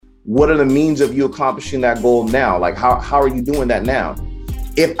what are the means of you accomplishing that goal now? Like, how are you doing that now?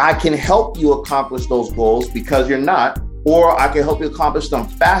 If I can help you accomplish those goals because you're not, or I can help you accomplish them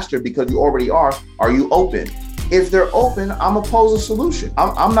faster because you already are you open? If they're open, I'm gonna pose a solution.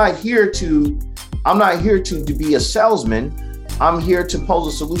 I'm not here to be a salesman. I'm here to pose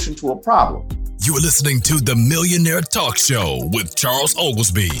a solution to a problem. You are listening to The Millionaire Talk Show with Charles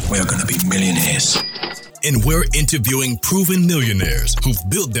Oglesby. We're gonna be millionaires. And we're interviewing proven millionaires who've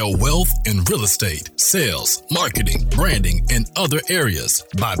built their wealth in real estate, sales, marketing, branding, and other areas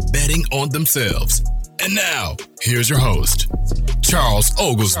by betting on themselves. And now, here's your host, Charles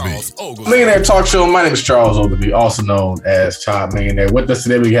Oglesby. Millionaire Talk Show. My name is Charles Oglesby, also known as Child Millionaire. With us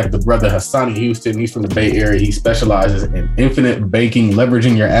today, we have the brother Hasani Houston. He's from the Bay Area. He specializes in infinite banking,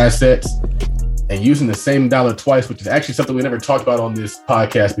 leveraging your assets and using the same dollar twice, which is actually something we never talked about on this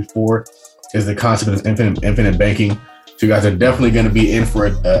podcast before, is the concept of infinite banking. So you guys are definitely going to be in for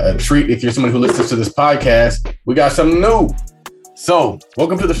a treat. If you're someone who listens to this podcast, we got something new. So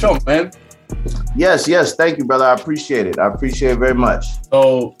welcome to the show, man. Yes. Thank you, brother. I appreciate it. Very much.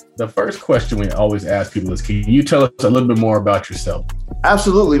 So the first question we always ask people is, can you tell us a little bit more about yourself?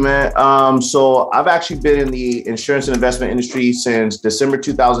 Absolutely, man. So I've actually been in the insurance and investment industry since December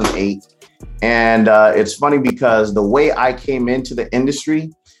 2008. And it's funny because the way I came into the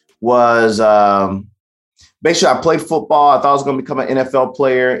industry was basically I played football. I thought I was going to become an NFL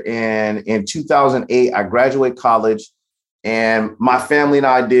player. And in 2008, I graduated college. And my family and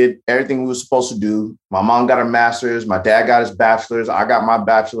I did everything we were supposed to do. My mom got her master's. My dad got his bachelor's. I got my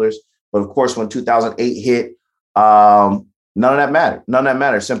bachelor's. But of course, when 2008 hit, none of that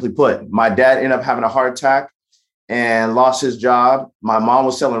mattered. Simply put, my dad ended up having a heart attack and lost his job. My mom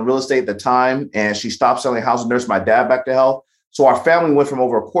was selling real estate at the time, and she stopped selling houses, nursed my dad back to health. So our family went from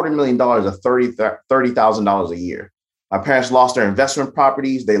over $250,000 to $30,000 a year. My parents lost their investment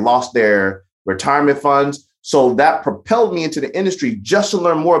properties. They lost their retirement funds. So that propelled me into the industry just to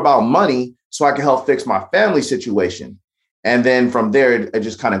learn more about money so I could help fix my family situation. And then from there, it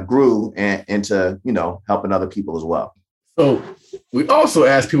just kind of grew into, helping other people as well. So we also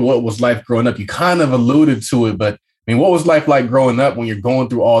asked people, what was life growing up? You kind of alluded to it, but what was life like growing up when you're going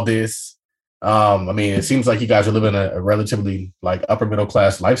through all this? It seems like you guys are living a relatively upper middle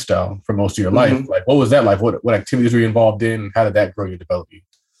class lifestyle for most of your life. Like, what was that like? What activities were you involved in? How did that grow you, develop you?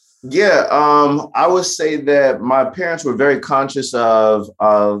 Yeah, I would say that my parents were very conscious of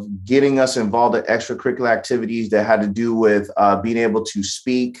getting us involved in extracurricular activities that had to do with being able to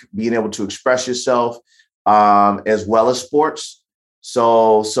speak, being able to express yourself, as well as sports.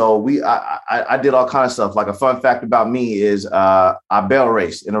 So I did all kinds of stuff. Like, a fun fact about me is I barrel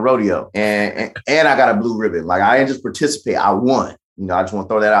raced in a rodeo, and I got a blue ribbon. Like, I didn't just participate, I won. I just want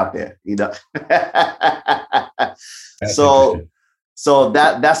to throw that out there. So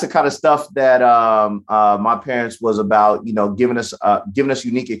that's the kind of stuff that my parents was about, giving us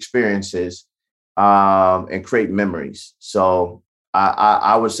unique experiences and create memories. So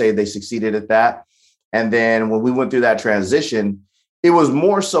I would say they succeeded at that. And then when we went through that transition, it was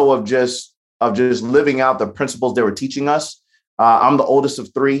more so of just living out the principles they were teaching us. I'm the oldest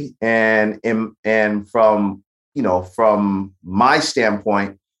of three, and from my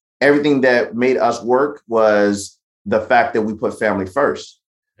standpoint, everything that made us work was the fact that we put family first.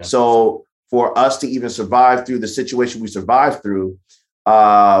 Yeah. So for us to even survive through the situation we survived through,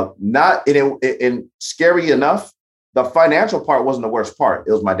 and scary enough, the financial part wasn't the worst part.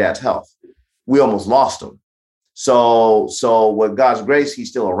 It was my dad's health. We almost lost him. So with God's grace, he's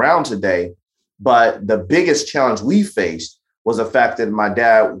still around today. But the biggest challenge we faced was the fact that my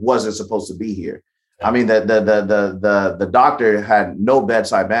dad wasn't supposed to be here. Yeah. I mean, the doctor had no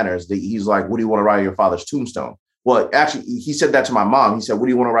bedside manners. He's like, "What do you want to write on your father's tombstone?" Well, actually, he said that to my mom. He said, "What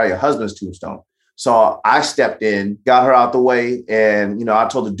do you want to write your husband's tombstone?" So I stepped in, got her out the way. And, I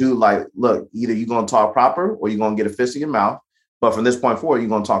told the dude, look, either you're going to talk proper or you're going to get a fist in your mouth. But from this point forward, you're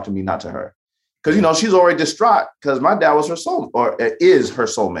going to talk to me, not to her. Because, she's already distraught because my dad was her soul, or is her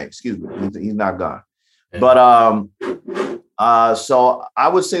soulmate. Excuse me. He's not gone. Yeah. But so I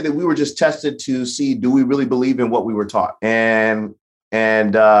would say that we were just tested to see, do we really believe in what we were taught? And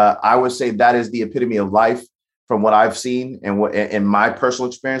I would say that is the epitome of life. From what I've seen and what in my personal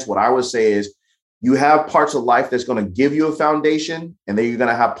experience, what I would say is you have parts of life that's going to give you a foundation, and then you're going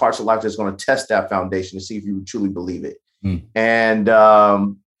to have parts of life that's going to test that foundation to see if you truly believe it. And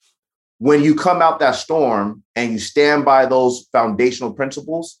when you come out that storm and you stand by those foundational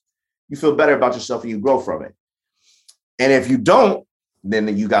principles, you feel better about yourself and you grow from it. And if you don't,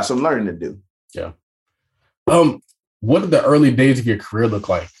 then you got some learning to do. Yeah. What did the early days of your career look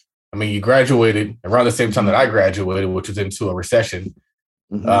like? You graduated around the same time that I graduated, which was into a recession.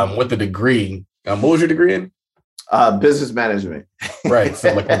 with a degree. What was your degree in? Business management. Right.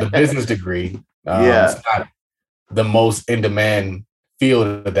 So like with the business degree, it's not the most in-demand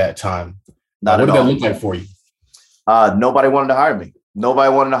field at that time. Not what at did that all. look like for you? Nobody wanted to hire me.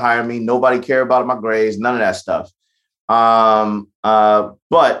 Nobody cared about my grades, none of that stuff. But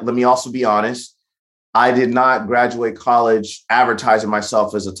let me also be honest. I did not graduate college advertising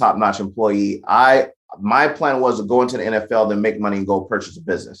myself as a top-notch employee. My plan was to go into the NFL, then make money and go purchase a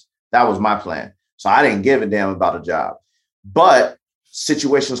business. That was my plan. So I didn't give a damn about a job. But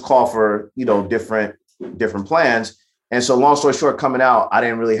situations call for, different plans. And so long story short, coming out, I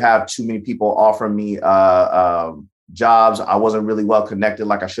didn't really have too many people offering me jobs. I wasn't really well connected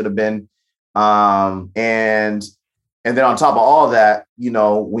like I should have been. And then on top of all that,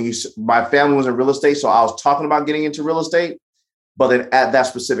 my family was in real estate. So I was talking about getting into real estate. But then at that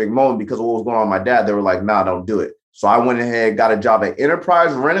specific moment, because of what was going on with my dad, they were like, nah, don't do it. So I went ahead, got a job at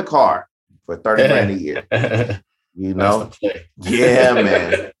Enterprise Rent a Car for $30,000 a year. Yeah,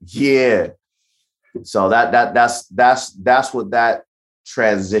 man. Yeah. So that's what that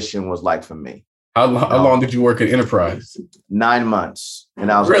transition was like for me. How long did you work at Enterprise? 9 months.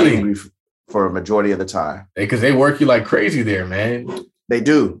 And I was angry for a majority of the time. Because they work you like crazy there, man. They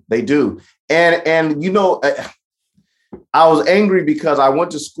do. And I was angry because I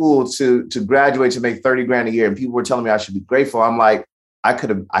went to school to graduate to make $30,000 a year, and people were telling me I should be grateful. I'm like, I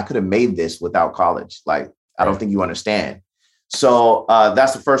could have made this without college. Like, I don't think you understand. So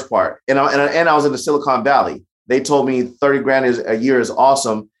that's the first part. And I was in the Silicon Valley. They told me $30,000 a year is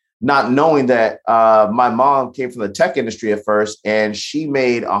awesome, not knowing that my mom came from the tech industry at first, and she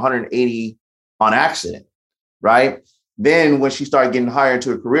made 180 on accident, right? Then when she started getting higher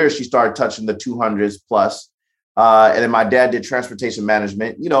into her career, she started touching the 200s plus. And then my dad did transportation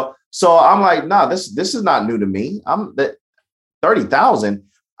management, So I'm like, nah, this is not new to me. I'm that 30,000.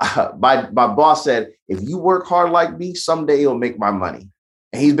 My boss said, if you work hard like me, someday you'll make my money.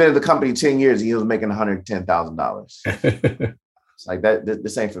 And he's been at the company 10 years. And he was making $110,000. It's like that.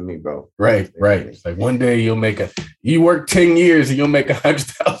 This ain't for me, bro. Right. It's like one day you work 10 years and you'll make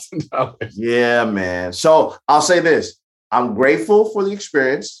 $100,000. Yeah, man. So I'll say this. I'm grateful for the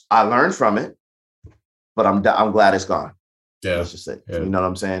experience. I learned from it, but I'm glad it's gone. Yeah. Let's just say, You know what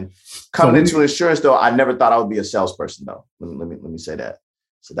I'm saying? Coming into insurance though, I never thought I would be a salesperson though. Let me say that.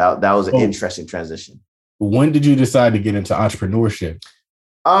 So that was an interesting transition. When did you decide to get into entrepreneurship?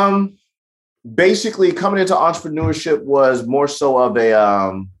 Basically coming into entrepreneurship was more so of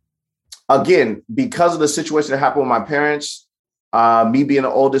a, again, because of the situation that happened with my parents, me being the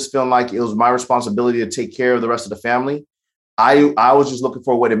oldest, feeling like it was my responsibility to take care of the rest of the family. I was just looking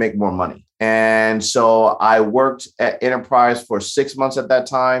for a way to make more money. And so I worked at Enterprise for 6 months at that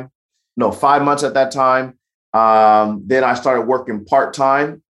time. No, 5 months at that time. Then I started working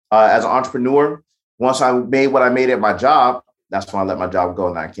part-time as an entrepreneur. Once I made what I made at my job, that's when I let my job go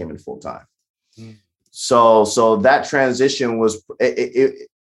and I came in full-time. So that transition was,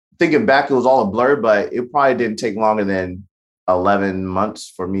 thinking back, it was all a blur, but it probably didn't take longer than 11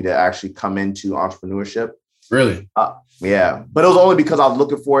 months for me to actually come into entrepreneurship. Really? Yeah. But it was only because I was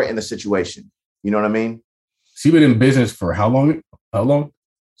looking for it in the situation. You know what I mean? So you've been in business for how long?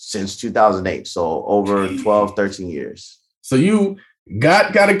 Since 2008. So over 12, 13 years. So you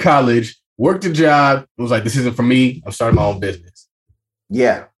got out of college, worked a job, was like, this isn't for me. I'm starting my own business.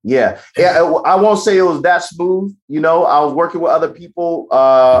 Yeah. I won't say it was that smooth. I was working with other people.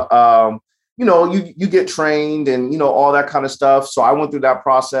 You get trained and, all that kind of stuff. So I went through that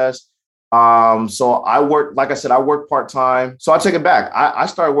process. So I worked, like I said, I worked part-time. So I take it back. I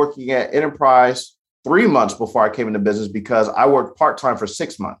started working at Enterprise 3 months before I came into business because I worked part-time for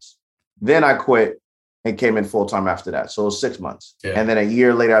 6 months. Then I quit and came in full-time after that. So it was 6 months. Yeah. And then a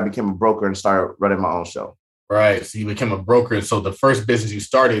year later, I became a broker and started running my own show. Right. So you became a broker. So the first business you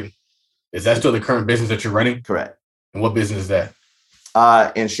started, is that still the current business that you're running? Correct. And what business is that?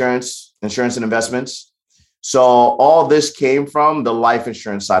 Insurance and investments. So all this came from the life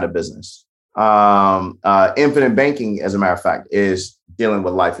insurance side of business. Infinite banking, as a matter of fact, is dealing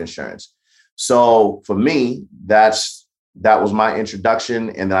with life insurance. So for me, that was my introduction.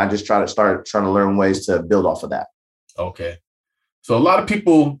 And then I just started trying to learn ways to build off of that. Okay. So a lot of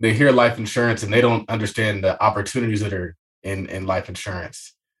people, they hear life insurance and they don't understand the opportunities that are in life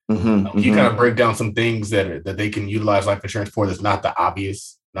insurance. You kind of break down some things that they can utilize life insurance for that's not the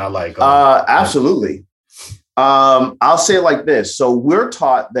obvious, not like... absolutely. I'll say it like this. So we're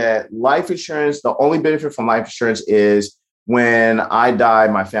taught that life insurance, the only benefit from life insurance is when I die,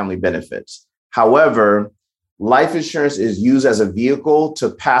 my family benefits. However, life insurance is used as a vehicle to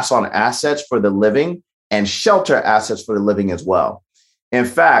pass on assets for the living and shelter assets for the living as well. In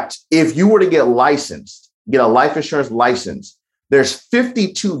fact, if you were to get licensed, get a life insurance license, there's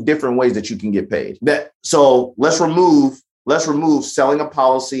 52 different ways that you can get paid. So let's remove selling a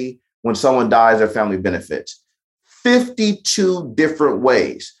policy when someone dies or family benefits. 52 different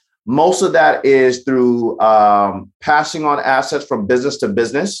ways. Most of that is through passing on assets from business to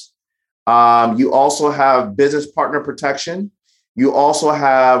business. You also have business partner protection. You also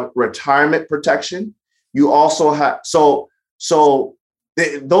have retirement protection. You also have,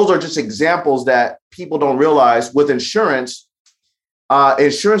 those are just examples that people don't realize. With insurance,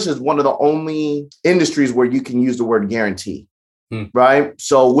 insurance is one of the only industries where you can use the word guarantee, right?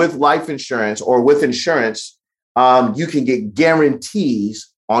 So with life insurance or with insurance, you can get guarantees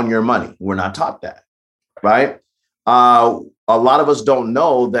on your money. We're not taught that, right? A lot of us don't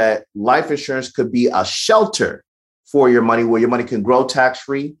know that life insurance could be a shelter for your money, where your money can grow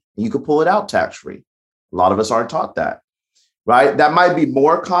tax-free and you can pull it out tax-free. A lot of us aren't taught that, right? That might be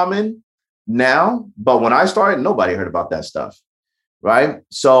more common now, but when I started, nobody heard about that stuff, right?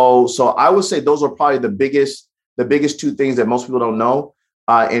 So I would say those are probably the biggest two things that most people don't know.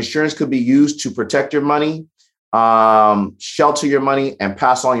 Insurance could be used to protect your money, shelter your money, and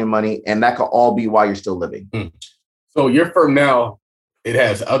pass on your money, and that could all be while you're still living. So your firm now, it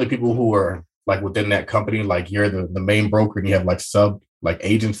has other people who are like within that company, like you're the main broker, and you have like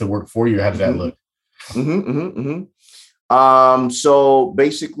agents that work for you. How does that look? So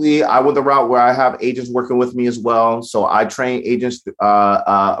basically, I went the route where I have agents working with me as well. So I train agents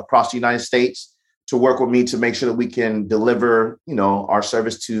across the United States to work with me to make sure that we can deliver, our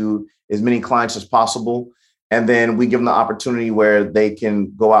service to as many clients as possible. And then we give them the opportunity where they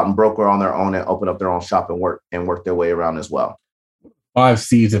can go out and broker on their own and open up their own shop and work their way around as well. 5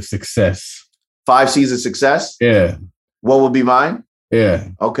 C's of success. 5 C's of success? Yeah. What would be mine? Yeah.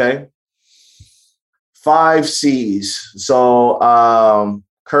 Okay. 5 C's. So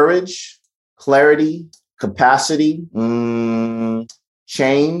courage, clarity, capacity,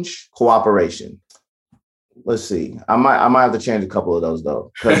 change, cooperation. Let's see. I might have to change a couple of those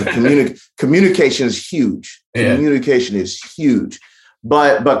though, because communication is huge. Yeah. Communication is huge.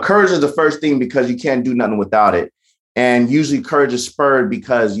 But courage is the first thing, because you can't do nothing without it. And usually courage is spurred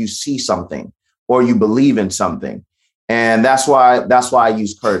because you see something or you believe in something. And that's why I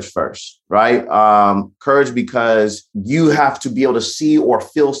use courage first, right? Courage, because you have to be able to see or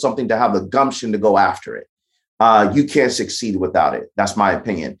feel something to have the gumption to go after it. You can't succeed without it. That's my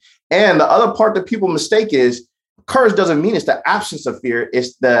opinion. And the other part that people mistake is courage doesn't mean it's the absence of fear.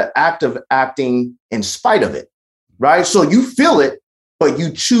 It's the act of acting in spite of it, right? So you feel it, but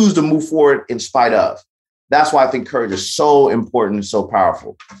you choose to move forward in spite of. That's why I think courage is so important and so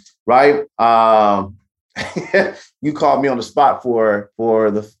powerful, right? You called me on the spot for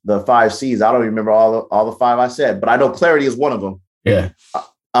the 5 C's. I don't remember all the 5 I said, but I know clarity is one of them. Yeah.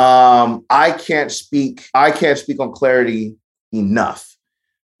 I can't speak on clarity enough.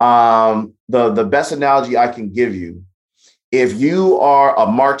 The best analogy I can give you, if you are a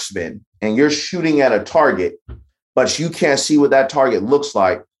marksman and you're shooting at a target, but you can't see what that target looks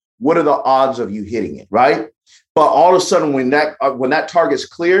like, what are the odds of you hitting it, right? But all of a sudden, when that target's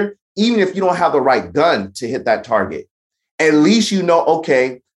clear, even if you don't have the right gun to hit that target, at least you know,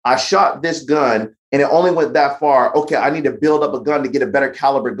 okay, I shot this gun and it only went that far. Okay, I need to build up a gun to get a better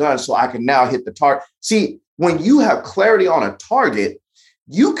caliber gun so I can now hit the target. See, when you have clarity on a target,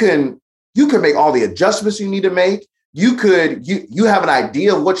 you can make all the adjustments you need to make. You have an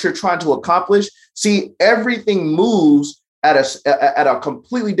idea of what you're trying to accomplish. See, everything moves at a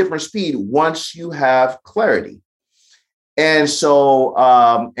completely different speed once you have clarity. And so,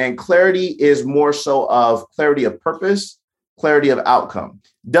 and clarity is more so of clarity of purpose, clarity of outcome.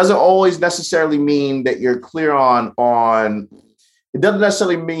 Doesn't always necessarily mean that you're clear on it doesn't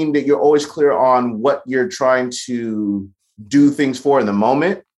necessarily mean that you're always clear on what you're trying to do things for in the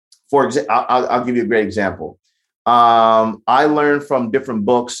moment. For example, I'll give you a great example. I learned from different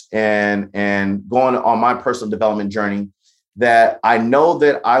books and going on my personal development journey that I know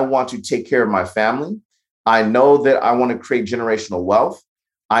that I want to take care of my family. I know that I want to create generational wealth.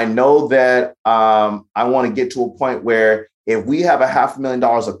 I know that I want to get to a point where if we have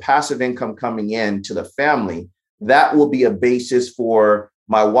 $500,000 of passive income coming in to the family, that will be a basis for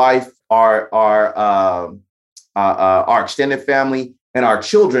my wife, our extended family, and our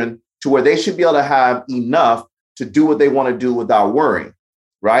children, to where they should be able to have enough to do what they want to do without worrying,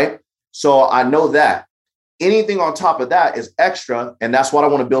 right? So I know that anything on top of that is extra, and that's what I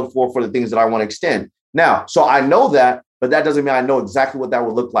want to build for the things that I want to extend. Now, so I know that, but that doesn't mean I know exactly what that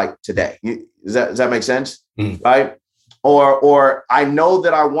would look like today. Does that make sense? Right? Or I know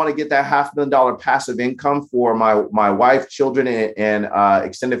that I want to get that $500,000 passive income for my wife, children, and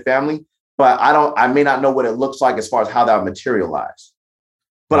extended family, but I may not know what it looks like as far as how that materialize.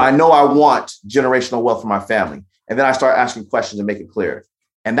 But I know I want generational wealth for my family. And then I start asking questions and make it clear.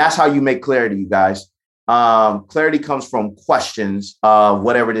 And that's how you make clarity, you guys. Clarity comes from questions of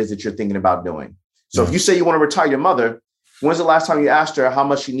whatever it is that you're thinking about doing. So if you say you want to retire your mother, when's the last time you asked her how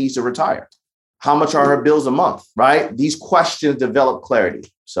much she needs to retire? How much are her bills a month, right? These questions develop clarity.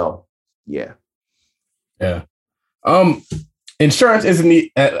 So, yeah. Yeah. Insurance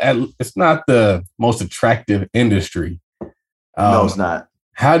it's not the most attractive industry. No, it's not.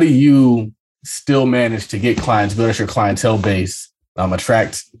 How do you still manage to get clients, build up your clientele base,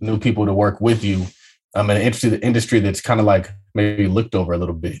 attract new people to work with you in an industry that's kind of like maybe looked over a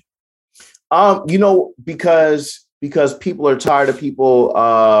little bit? Because people are tired of people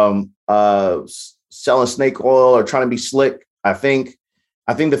selling snake oil or trying to be slick. I think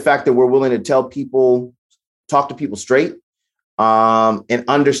the fact that we're willing to talk to people straight, and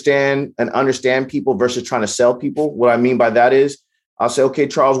understand people versus trying to sell people. What I mean by that is I'll say, okay,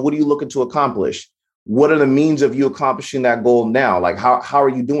 Charles, what are you looking to accomplish? What are the means of you accomplishing that goal now? Like, how are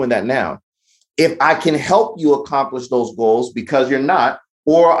you doing that now? If I can help you accomplish those goals because you're not,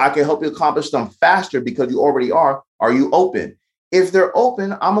 or I can help you accomplish them faster because you already are you open? If they're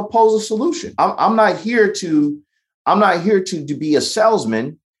open, I'm gonna pose a solution. I'm not here to be a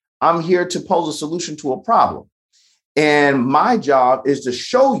salesman. I'm here to pose a solution to a problem. And my job is to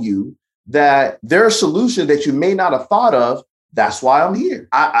show you that there are solutions that you may not have thought of. That's why I'm here.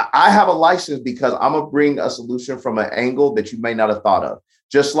 I have a license because I'm gonna bring a solution from an angle that you may not have thought of.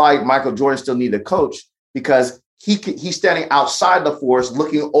 Just like Michael Jordan still needed a coach because he's standing outside the forest,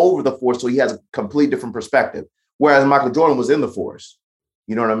 looking over the forest, so he has a complete different perspective. Whereas Michael Jordan was in the forest.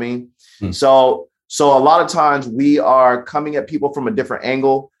 You know what I mean? So a lot of times we are coming at people from a different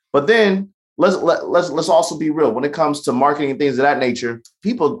angle. But then let's also be real. When it comes to marketing and things of that nature,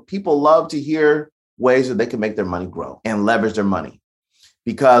 people love to hear ways that they can make their money grow and leverage their money.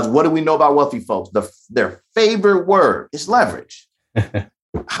 Because what do we know about wealthy folks? Their favorite word is leverage.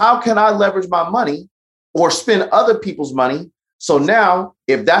 How can I leverage my money or spend other people's money? So now,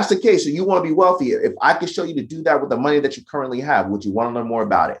 if that's the case, so you want to be wealthy, if I can show you to do that with the money that you currently have, would you want to learn more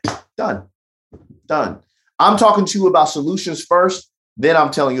about it? Done. I'm talking to you about solutions first, then I'm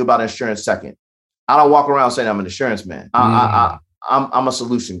telling you about insurance second. I don't walk around saying I'm an insurance man. I'm a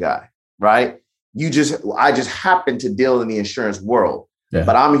solution guy, right? I just happen to deal in the insurance world,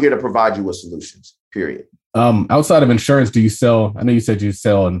 but I'm here to provide you with solutions, period. Outside of insurance, do you sell? I know you said you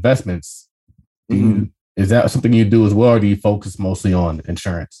sell investments. Is that something you do as well, or do you focus mostly on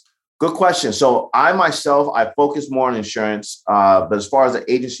insurance? Good question. So I focus more on insurance, but as far as the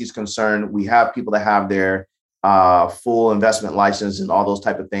agency is concerned, we have people that have their full investment license and all those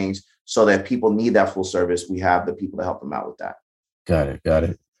type of things. So that if people need that full service, we have the people to help them out with that. Got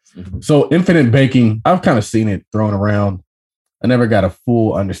it. So infinite banking, I've kind of seen it thrown around. I never got a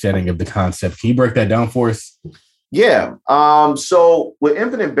full understanding of the concept. Can you break that down for us? Yeah. So with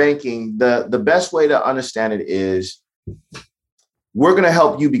infinite banking, the best way to understand it is we're going to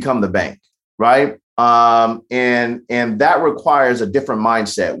help you become the bank, right? And that requires a different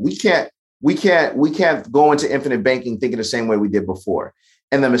mindset. We can't go into infinite banking thinking the same way we did before.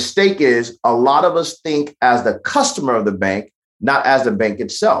 And the mistake is a lot of us think as the customer of the bank, not as the bank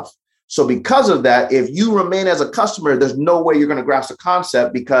itself. So because of that, if you remain as a customer, there's no way you're going to grasp the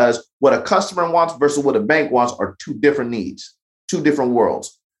concept, because what a customer wants versus what a bank wants are two different needs, two different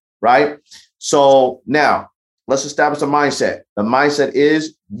worlds, right? So now let's establish the mindset. The mindset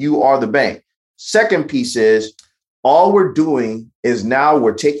is you are the bank. Second piece is all we're doing is now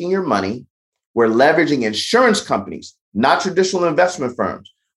we're taking your money, we're leveraging insurance companies, not traditional investment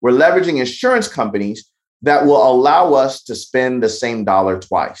firms. We're leveraging insurance companies that will allow us to spend the same dollar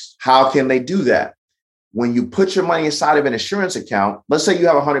twice. How can they do that? When you put your money inside of an insurance account, let's say you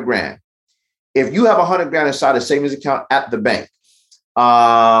have 100 grand. If you have 100 grand inside a savings account at the bank,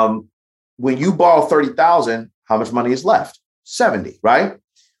 when you borrow 30,000, how much money is left? 70, right?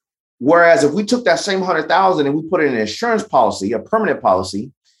 Whereas if we took that same 100,000 and we put it in an insurance policy, a permanent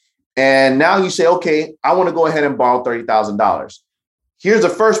policy, and now you say, okay, I want to go ahead and borrow $30,000. Here's the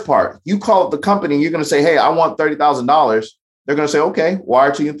first part. You call up the company, you're going to say, hey, I want $30,000. They're going to say, okay,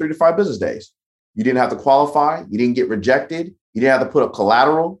 wire to you in 3 to 5 business days. You didn't have to qualify. You didn't get rejected. You didn't have to put up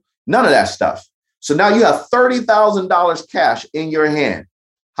collateral. None of that stuff. So now you have $30,000 cash in your hand.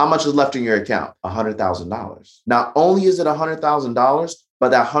 How much is left in your account? $100,000. Not only is it $100,000, but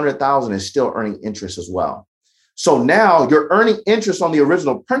that $100,000 is still earning interest as well. So now you're earning interest on the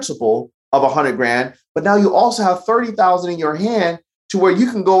original principal, of 100 grand, but now you also have 30,000 in your hand to where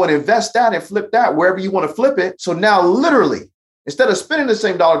you can go and invest that and flip that wherever you want to flip it. So now literally, instead of spending the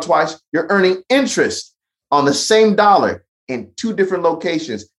same dollar twice, you're earning interest on the same dollar in two different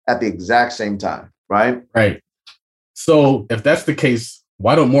locations at the exact same time, right? Right. So if that's the case,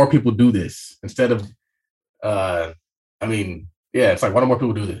 why don't more people do this instead of, it's like, why don't more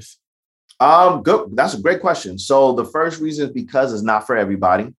people do this? Good. That's a great question. So the first reason is because it's not for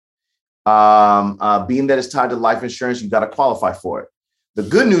everybody. Being that it's tied to life insurance, you got to qualify for it. The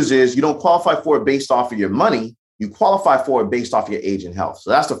good news is you don't qualify for it based off of your money. You qualify for it based off your age and health. So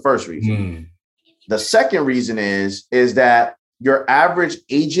that's the first reason. The second reason is that your average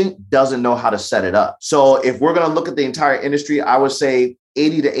agent doesn't know how to set it up. So if we're going to look at the entire industry, I would say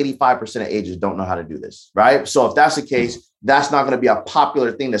 80 to 85% of agents don't know how to do this, right? So if that's the case, that's not going to be a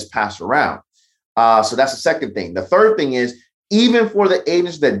popular thing that's passed around. So that's the second thing. The third thing is, even for the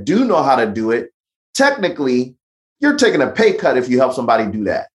agents that do know how to do it, technically, you're taking a pay cut if you help somebody do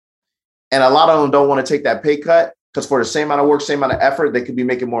that. And a lot of them don't want to take that pay cut because for the same amount of work, same amount of effort, they could be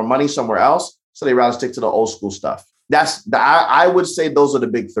making more money somewhere else. So they rather stick to the old school stuff. I would say those are the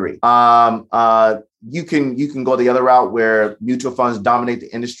big three. You can go the other route where mutual funds dominate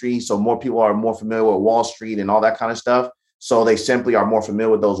the industry. So more people are more familiar with Wall Street and all that kind of stuff. So they simply are more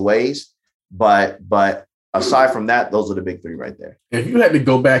familiar with those ways. But aside from that, those are the big three right there. If you had to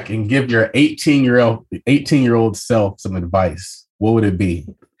go back and give your 18-year-old self some advice, what would it be?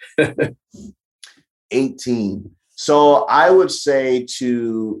 18. So I would say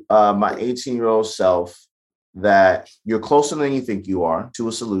to my 18-year-old self that you're closer than you think you are to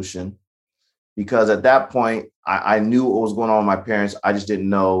a solution, because at that point I knew what was going on with my parents. I just didn't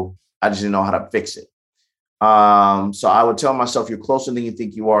know how to fix it. So I would tell myself, you're closer than you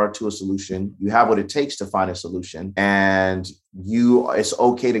think you are to a solution. You have what it takes to find a solution, and it's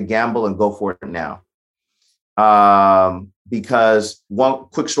okay to gamble and go for it now. Because one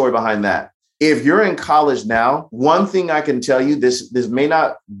quick story behind that. If you're in college now, one thing I can tell you, this may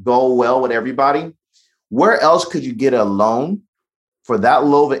not go well with everybody. Where else could you get a loan for that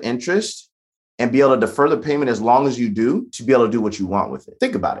low of an interest and be able to defer the payment as long as you do to be able to do what you want with it?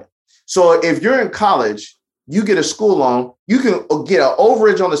 Think about it. So if you're in college, you get a school loan, you can get an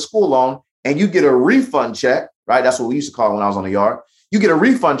overage on the school loan and you get a refund check, right? That's what we used to call it when I was on the yard. You get a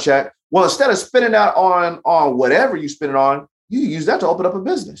refund check. Well, instead of spending that on whatever you spend it on, you use that to open up a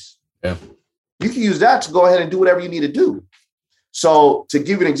business. Yeah. You can use that to go ahead and do whatever you need to do. So to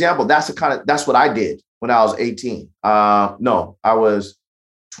give you an example, that's what I did when I was 18. No, I was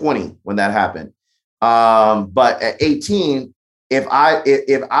 20 when that happened. But at 18, if I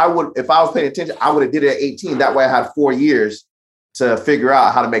was paying attention, I would have did it at 18. That way I had 4 years to figure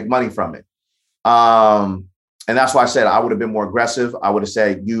out how to make money from it. And that's why I said I would have been more aggressive. I would have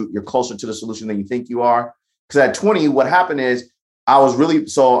said you're closer to the solution than you think you are. Because at 20, what happened is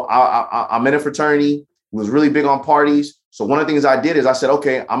I'm in a fraternity, was really big on parties. So one of the things I did is I said,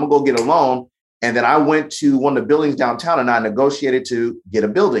 okay, I'm gonna go get a loan. And then I went to one of the buildings downtown and I negotiated to get a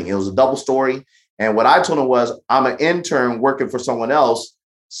building. It was a double story. And what I told them was, I'm an intern working for someone else.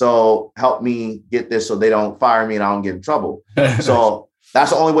 So help me get this so they don't fire me and I don't get in trouble. So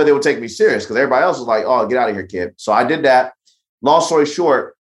that's the only way they would take me serious, because everybody else was like, oh, get out of here, kid. So I did that. Long story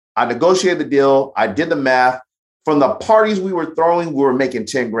short, I negotiated the deal. I did the math. From the parties we were throwing, we were making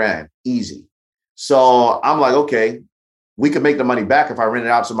 10 grand easy. So I'm like, okay, we could make the money back if I rent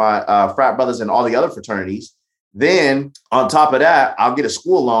it out to my frat brothers and all the other fraternities. Then on top of that, I'll get a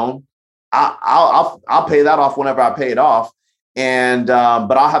school loan. I'll pay that off whenever I pay it off. And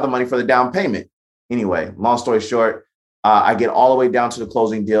but I'll have the money for the down payment. Anyway, long story short, I get all the way down to the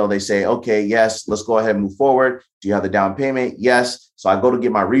closing deal. They say, okay, yes, let's go ahead and move forward. Do you have the down payment? Yes. So I go to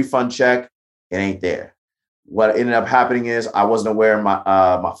get my refund check. It ain't there. What ended up happening is I wasn't aware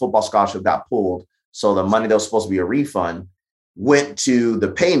my football scholarship got pulled. So the money that was supposed to be a refund went to the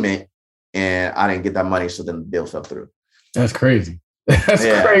payment and I didn't get that money. So then the deal fell through. That's crazy. That's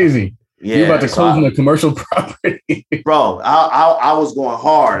crazy. Yeah. You're about to close on a commercial property. Bro, I was going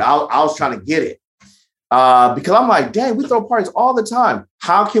hard. I was trying to get it. Because I'm like, dang, we throw parties all the time.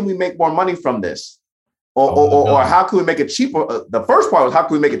 How can we make more money from this? Or how can we make it cheaper? The first part was, how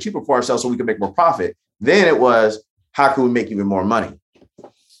can we make it cheaper for ourselves so we can make more profit? Then it was, how can we make even more money?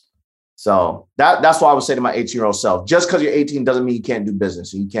 So that's why I would say to my 18-year-old self, just because you're 18 doesn't mean you can't do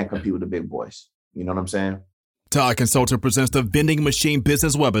business and you can't compete with the big boys. You know what I'm saying? Todd Consultant presents the Vending Machine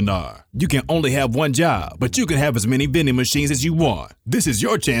Business Webinar. You can only have one job, but you can have as many vending machines as you want. This is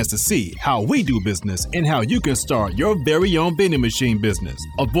your chance to see how we do business and how you can start your very own vending machine business.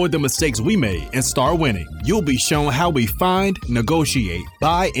 Avoid the mistakes we made and start winning. You'll be shown how we find, negotiate,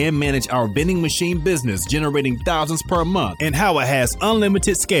 buy, and manage our vending machine business, generating thousands per month, and how it has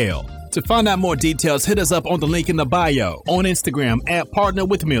unlimited scale. To find out more details, hit us up on the link in the bio, on Instagram at Partner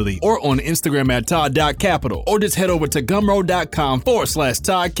with Millie, or on Instagram at Todd.Capital, or just head over to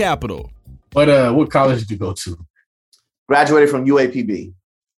Gumroad.com/Todd Capital. But what college did you go to? Graduated from UAPB,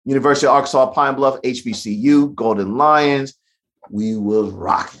 University of Arkansas, Pine Bluff, HBCU, Golden Lions. We was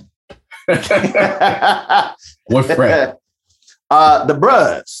rocking. What frat? The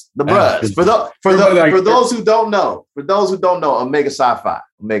Bruds. For those who don't know, Omega Psi-Phi.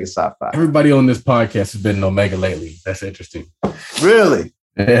 Everybody on this podcast has been an Omega lately. That's interesting. Really?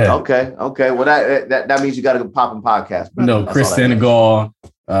 Yeah. Okay. Well, that means you got to pop in podcast. No, Chris Senegal.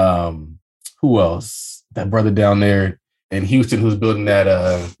 Who else? That brother down there in Houston who's building that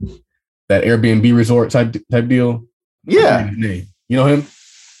Airbnb resort type deal. Yeah. You know him?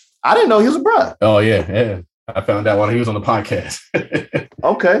 I didn't know he was a bruh. Oh yeah. I found out while he was on the podcast.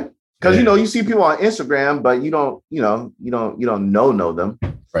 Okay. Because you see people on Instagram, but you don't know them.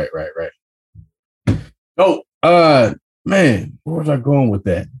 Right. Oh, man, where was I going with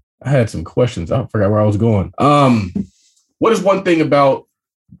that? I had some questions. I forgot where I was going. What is one thing about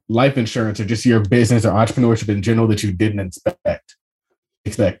life insurance or just your business or entrepreneurship in general that you didn't expect?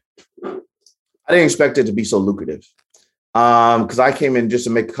 I didn't expect it to be so lucrative. Because I came in just to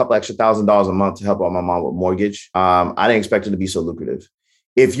make a couple extra $1,000s a month to help out my mom with mortgage. I didn't expect it to be so lucrative.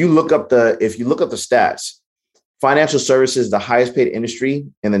 If you look up the stats, financial services is the highest paid industry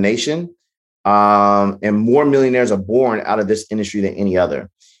in the nation, and more millionaires are born out of this industry than any other.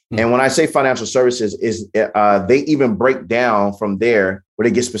 Mm-hmm. And when I say financial services, they even break down from there where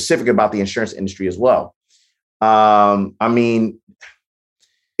they get specific about the insurance industry as well. I mean,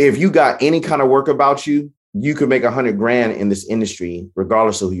 if you got any kind of work about you, you could make $100,000 in this industry,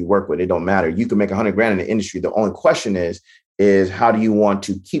 regardless of who you work with. It don't matter. You can make $100,000 in the industry. The only question is how do you want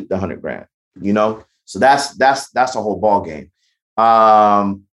to keep the $100,000? So that's the whole ball game.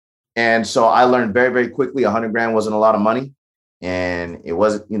 And so I learned very, very quickly, $100,000 wasn't a lot of money, and it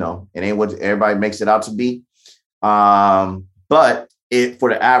wasn't, it ain't what everybody makes it out to be. But for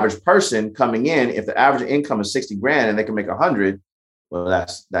the average person coming in, if the average income is $60,000 and they can make 100, well,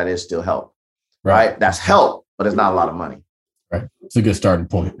 that is still help. Right. That's help, but it's not a lot of money. Right. It's a good starting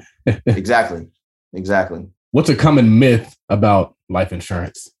point. Exactly. What's a common myth about life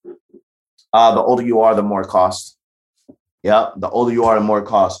insurance? The older you are, the more it costs. Yeah. The older you are, the more it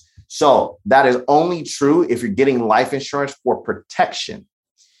costs. So that is only true if you're getting life insurance for protection.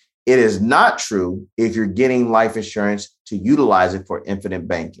 It is not true if you're getting life insurance to utilize it for infinite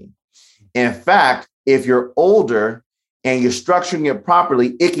banking. In fact, if you're older and you're structuring it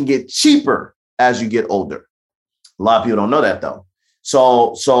properly, it can get cheaper as you get older. A lot of people don't know that though.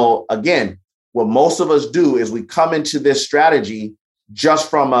 So again, what most of us do is we come into this strategy just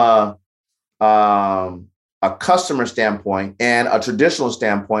from a customer standpoint and a traditional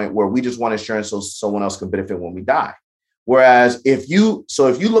standpoint where we just want insurance so someone else can benefit when we die. Whereas if you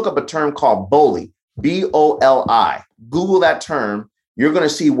look up a term called BOLI, BOLI, Google that term, you're going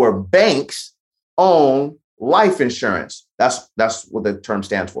to see where banks own life insurance. That's what the term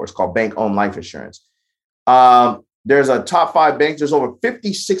stands for. It's called bank-owned life insurance. There's a top 5 banks. There's over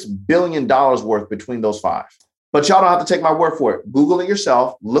 $56 billion worth between those 5. But y'all don't have to take my word for it. Google it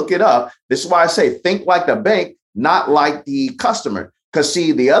yourself. Look it up. This is why I say think like the bank, not like the customer. Because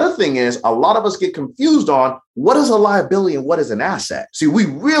see, the other thing is a lot of us get confused on what is a liability and what is an asset. See, we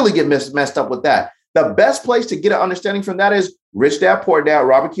really get messed up with that. The best place to get an understanding from that is Rich Dad, Poor Dad.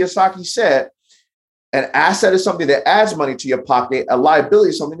 Robert Kiyosaki said, an asset is something that adds money to your pocket. A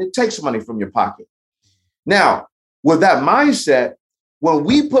liability is something that takes money from your pocket. Now, with that mindset, when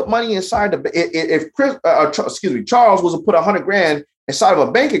we put money inside Charles was to put $100,000 inside of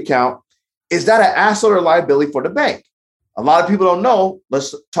a bank account, is that an asset or liability for the bank? A lot of people don't know.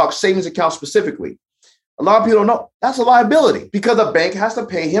 Let's talk savings account specifically. A lot of people don't know that's a liability because the bank has to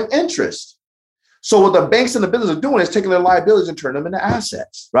pay him interest. So what the banks in the business are doing is taking their liabilities and turning them into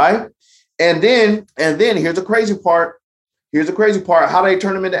assets, right? And then here's the crazy part. How do they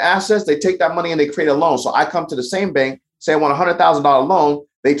turn them into assets? They take that money and they create a loan. So I come to the same bank, say I want a $100,000 loan.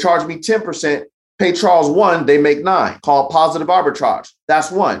 They charge me 10%, pay Charles 1, they make 9, called positive arbitrage.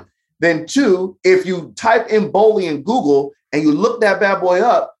 That's 1. Then 2, if you type in BOLI in Google and you look that bad boy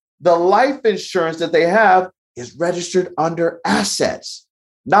up, the life insurance that they have is registered under assets,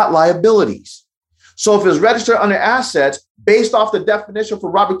 not liabilities. So if it's registered under assets, based off the definition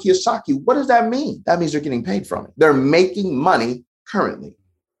for Robert Kiyosaki, what does that mean? That means they're getting paid from it. They're making money currently.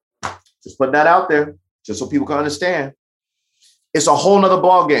 Just put that out there, just so people can understand. It's a whole nother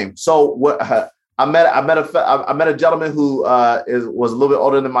ball game. So what I met a gentleman who was a little bit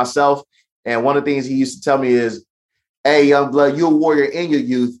older than myself, and one of the things he used to tell me is, "Hey, young blood, you're a warrior in your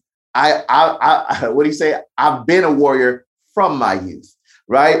youth. What do you say? I've been a warrior from my youth."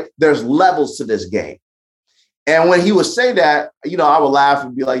 Right? There's levels to this game. And when he would say that, I would laugh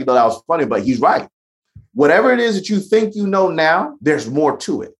and be like, that was funny, but he's right. Whatever it is that you think you know now, there's more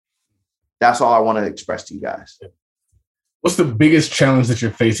to it. That's all I want to express to you guys. What's the biggest challenge that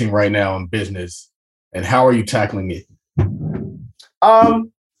you're facing right now in business, and how are you tackling it?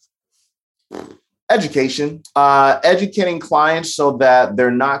 Education, educating clients so that they're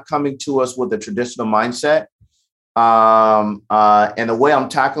not coming to us with a traditional mindset. And the way I'm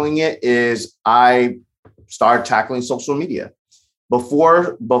tackling it is I started tackling social media.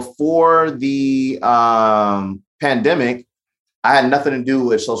 Before the pandemic, I had nothing to do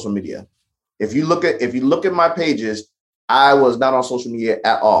with social media. If you look at my pages, I was not on social media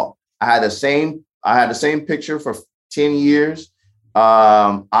at all. I had the same picture for 10 years.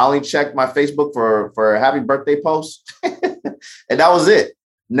 I only checked my Facebook for happy birthday posts, and that was it.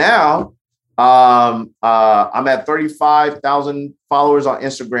 Now, I'm at 35,000 followers on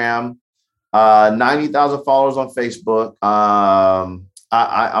Instagram, 90,000 followers on Facebook.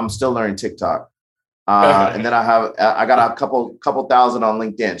 I'm still learning TikTok. And then I got a couple thousand on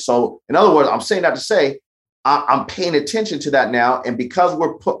LinkedIn. So in other words, I'm saying that to say, I'm paying attention to that now. And because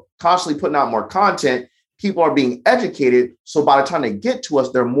we're constantly putting out more content, people are being educated. So by the time they get to us,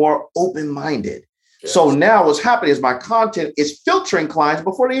 they're more open-minded. Yes. So now what's happening is my content is filtering clients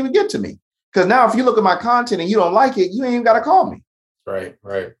before they even get to me. Because now if you look at my content and you don't like it, you ain't even got to call me. Right.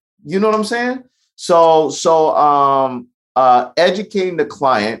 You know what I'm saying? So educating the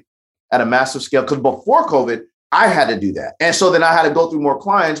client at a massive scale, because before COVID, I had to do that. And so then I had to go through more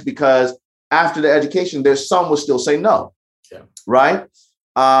clients because after the education, there's some would still say no. Yeah. Right.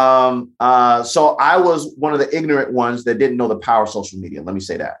 So I was one of the ignorant ones that didn't know the power of social media. Let me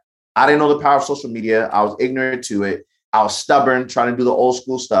say that. I didn't know the power of social media. I was ignorant to it. I was stubborn, trying to do the old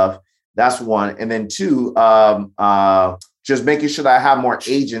school stuff. That's one. And then two, just making sure that I have more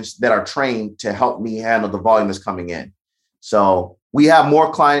agents that are trained to help me handle the volume that's coming in. So we have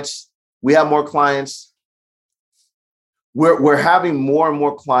more clients. We're having more and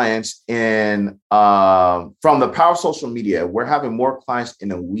more clients in from the power of social media. We're having more clients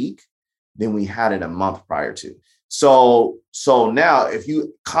in a week than we had in a month prior to. So now if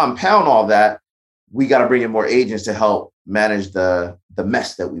you compound all that, we got to bring in more agents to help manage the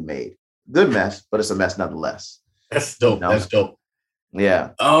mess that we made. Good mess, but it's a mess nonetheless. That's dope. You know? That's dope. Yeah.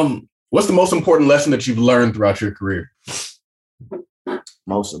 What's the most important lesson that you've learned throughout your career?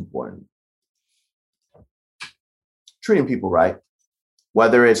 Most important. Treating people right,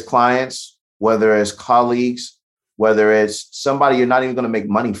 whether it's clients, whether it's colleagues, whether it's somebody you're not even going to make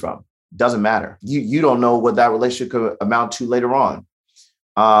money from, doesn't matter. You don't know what that relationship could amount to later on.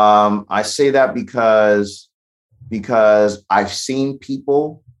 I say that because I've seen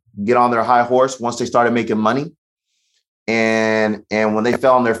people get on their high horse once they started making money. And when they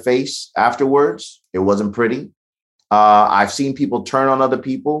fell on their face afterwards, it wasn't pretty. I've seen people turn on other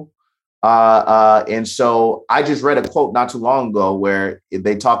people. And so I just read a quote not too long ago where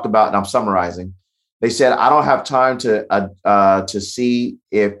they talked about, and I'm summarizing, they said, I don't have time to see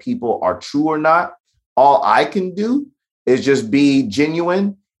if people are true or not. All I can do is just be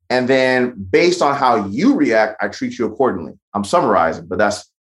genuine. And then based on how you react, I treat you accordingly. I'm summarizing, but that's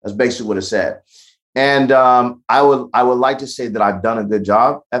basically what it said. And I would like to say that I've done a good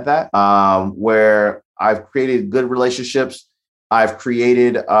job at that, where I've created good relationships. I've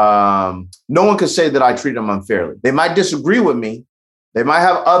created, no one could say that I treat them unfairly. They might disagree with me. They might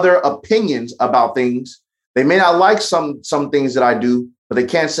have other opinions about things. They may not like some things that I do, but they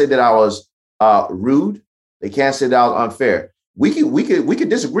can't say that I was rude. They can't say that I was unfair. We could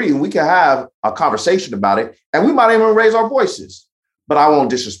disagree and we could have a conversation about it, and we might even raise our voices, but I won't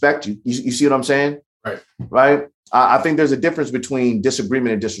disrespect you. You see what I'm saying? Right. I think there's a difference between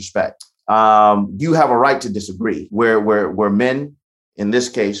disagreement and disrespect. You have a right to disagree. We're men. In this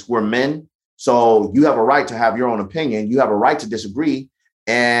case, we're men. So you have a right to have your own opinion. You have a right to disagree.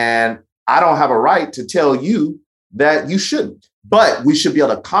 And I don't have a right to tell you that you shouldn't. But we should be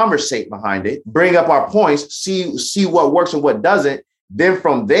able to conversate behind it, bring up our points, see what works and what doesn't. Then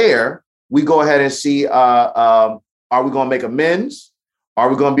from there, we go ahead and see, are we going to make amends? Are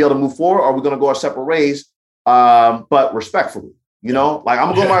we going to be able to move forward? Or are we going to go our separate ways, but respectfully? You know, like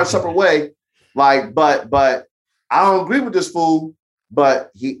I'm going to go my separate way, Like, but I don't agree with this fool.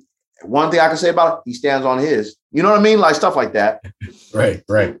 But one thing I can say about it, he stands on his. You know what I mean? Like stuff like that. Right.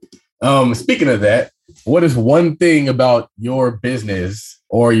 Speaking of that, what is one thing about your business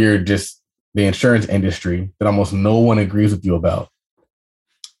or your just the insurance industry that almost no one agrees with you about?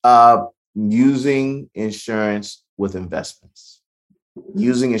 Using insurance with investments.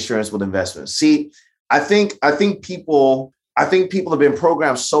 See, I think people have been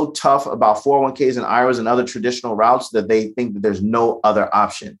programmed so tough about 401ks and IRAs and other traditional routes that they think that there's no other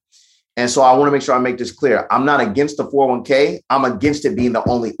option. And so I want to make sure I make this clear. I'm not against the 401k. I'm against it being the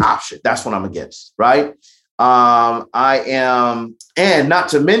only option. That's what I'm against, right? I am, and not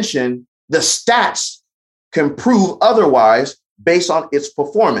to mention the stats can prove otherwise based on its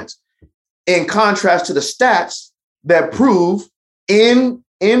performance. In contrast to the stats that prove in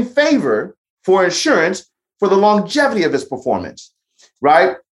favor for insurance for the longevity of its performance,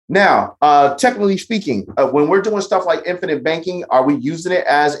 right? Now, technically speaking, when we're doing stuff like infinite banking, are we using it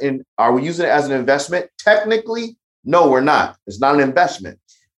as an investment? Technically, no, we're not. It's not an investment.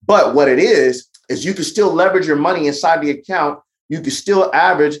 But what it is you can still leverage your money inside the account. You can still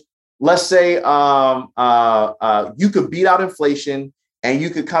average, let's say, you could beat out inflation and you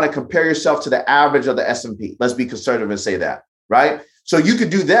could kind of compare yourself to the average of the S&P. Let's be conservative and say that, right? So you could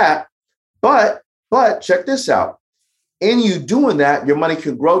do that, but check this out. In you doing that, your money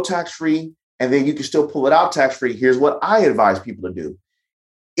can grow tax-free, and then you can still pull it out tax-free. Here's what I advise people to do.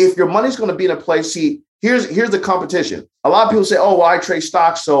 If your money's going to be in a place, see, here's the competition. A lot of people say, oh, well, I trade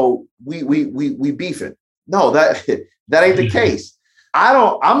stocks, so we beefing. No, that ain't the case.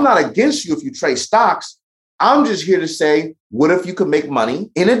 I'm not against you if you trade stocks. I'm just here to say, what if you could make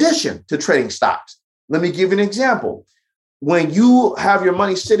money in addition to trading stocks? Let me give you an example. When you have your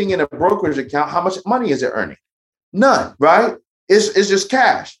money sitting in a brokerage account, how much money is it earning? None, right? It's just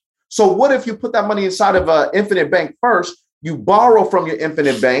cash. So what if you put that money inside of an infinite bank first? You borrow from your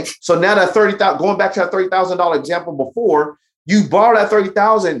infinite bank. So now that $30,000, going back to that $30,000 example before, you borrow that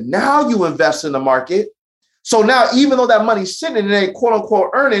 $30,000. Now you invest in the market. So now, even though that money's sitting in a quote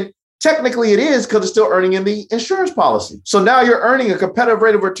unquote earning, technically it is because it's still earning in the insurance policy. So now you're earning a competitive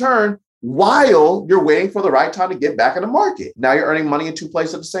rate of return while you're waiting for the right time to get back in the market. Now you're earning money in two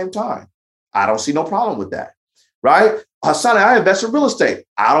places at the same time. I don't see no problem with that. Right? Hasani, I invest in real estate.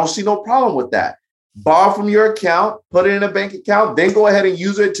 I don't see no problem with that. Borrow from your account, put it in a bank account, then go ahead and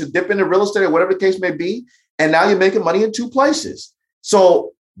use it to dip into real estate or whatever the case may be. And now you're making money in two places.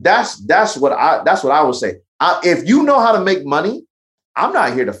 So that's what I would say. If you know how to make money, I'm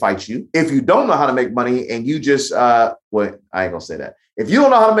not here to fight you. If you don't know how to make money and you just, I ain't gonna say that. If you don't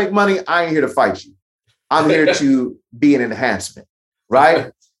know how to make money, I ain't here to fight you. I'm here to be an enhancement,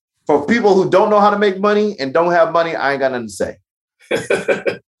 right? For people who don't know how to make money and don't have money, I ain't got nothing to say.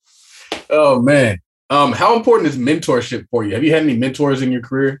 Oh, man. How important is mentorship for you? Have you had any mentors in your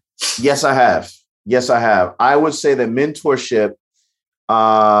career? Yes, I have. I would say that mentorship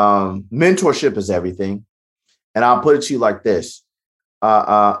is everything. And I'll put it to you like this.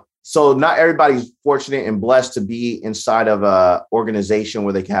 So not everybody's fortunate and blessed to be inside of an organization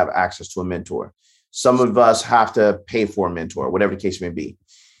where they can have access to a mentor. Some of us have to pay for a mentor, whatever the case may be.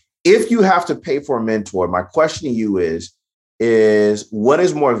 If you have to pay for a mentor, my question to you is what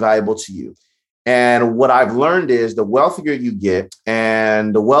is more valuable to you? And what I've learned is the wealthier you get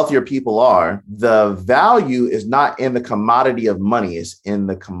and the wealthier people are, the value is not in the commodity of money, it's in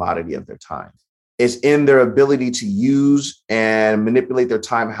the commodity of their time. It's in their ability to use and manipulate their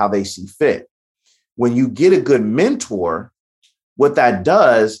time how they see fit. When you get a good mentor, what that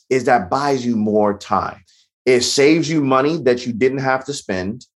does is that buys you more time. It saves you money that you didn't have to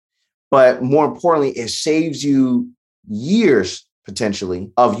spend. But more importantly, it saves you years potentially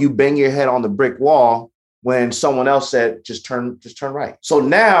of you banging your head on the brick wall when someone else said, just turn right. So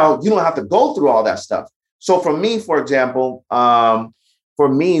now you don't have to go through all that stuff. So for me, for example, what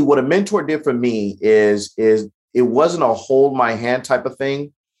a mentor did for me is it wasn't a hold my hand type of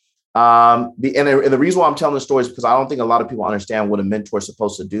thing. And the reason why I'm telling the story is because I don't think a lot of people understand what a mentor is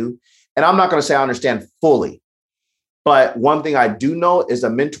supposed to do. And I'm not going to say I understand fully. But one thing I do know is a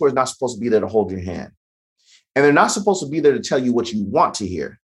mentor is not supposed to be there to hold your hand. And they're not supposed to be there to tell you what you want to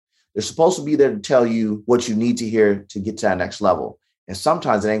hear. They're supposed to be there to tell you what you need to hear to get to that next level. And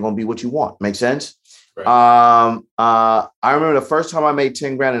sometimes it ain't going to be what you want. Make sense? Right. I remember the first time I made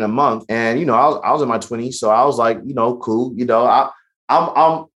 10 grand in a month, and I was in my 20s, so I was like, cool.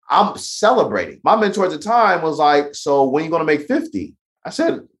 I'm celebrating. My mentor at the time was like, so when are you going to make 50? I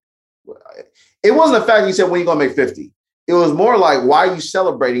said, it wasn't the fact he said, when are you going to make 50? It was more like, why are you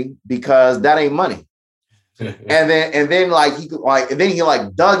celebrating? Because that ain't money. and then he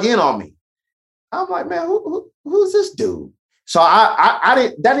dug in on me. I'm like, man, who's this dude? So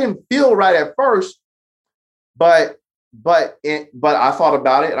that didn't feel right at first, but I thought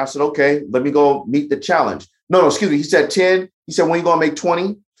about it and I said, okay, let me go meet the challenge. No, excuse me. He said 10. He said, when you going to make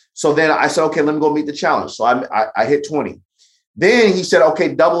 20? So then I said, okay, let me go meet the challenge. So I hit 20. Then he said,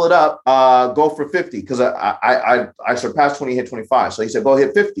 okay, double it up, go for 50. Cause I surpassed 20, hit 25. So he said, go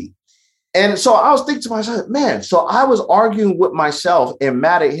hit 50. And so I was thinking to myself, man, so I was arguing with myself and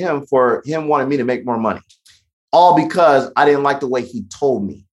mad at him for him wanting me to make more money. All because I didn't like the way he told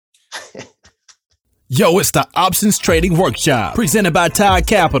me. Yo, it's the Options Trading Workshop presented by Tide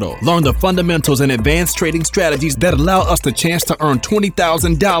Capital. Learn the fundamentals and advanced trading strategies that allow us the chance to earn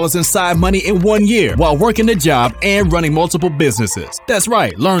 $20,000 in side money in 1 year while working a job and running multiple businesses. That's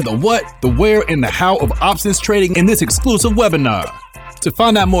right. Learn the what, the where, and the how of options trading in this exclusive webinar. To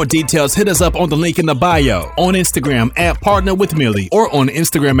find out more details, hit us up on the link in the bio, on Instagram at Partner with Millie, or on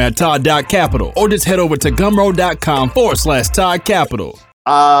Instagram at Todd.Capital, or just head over to Gumroad.com/Todd Capital.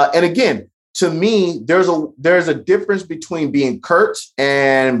 And again, to me, there's a difference between being curt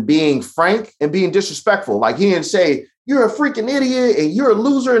and being frank and being disrespectful. Like he didn't say you're a freaking idiot and you're a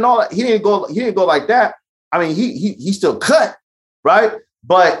loser and all that. He didn't go like that. I mean, he still cut, right?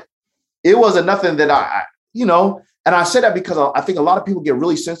 But it wasn't nothing that I and I said that because I think a lot of people get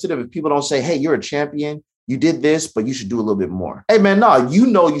really sensitive if people don't say, hey, you're a champion. You did this, but you should do a little bit more. Hey, man, no,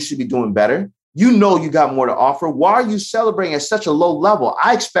 you should be doing better. You got more to offer. Why are you celebrating at such a low level?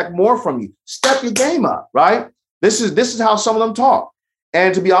 I expect more from you. Step your game up, right? This is how some of them talk.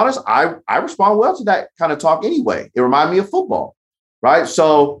 And to be honest, I respond well to that kind of talk anyway. It reminded me of football, right?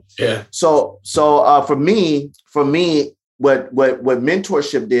 So yeah. So for me, what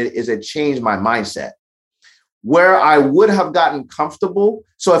mentorship did is it changed my mindset. Where I would have gotten comfortable.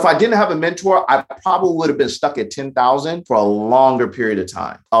 So if I didn't have a mentor, I probably would have been stuck at 10,000 for a longer period of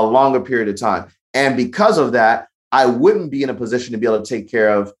time. And because of that, I wouldn't be in a position to be able to take care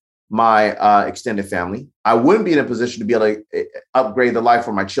of my extended family. I wouldn't be in a position to be able to upgrade the life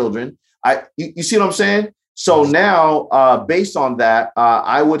for my children. You see what I'm saying? So now, based on that,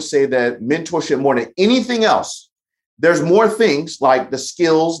 I would say that mentorship more than anything else, there's more things like the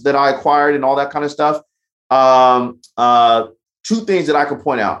skills that I acquired and all that kind of stuff. Two things that I could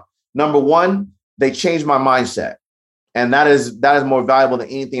point out. Number one, they changed my mindset. And that is more valuable than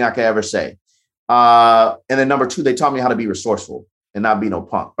anything I could ever say. And then number two, they taught me how to be resourceful and not be no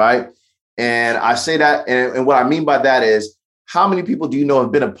punk, right? And I say that, and what I mean by that is, how many people do you know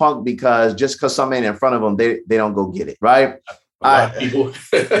have been a punk because something ain't in front of them, they don't go get it, right? A lot of people.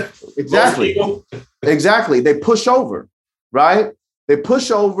 Exactly. Exactly. They push over, right? They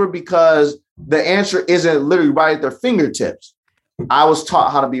push over because the answer isn't literally right at their fingertips. I was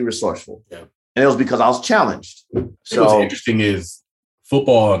taught how to be resourceful. Yeah. And it was because I was challenged. So what's interesting is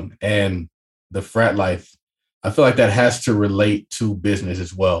football and the frat life. I feel like that has to relate to business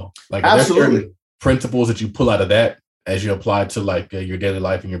as well. Like absolutely principles that you pull out of that as you apply to like your daily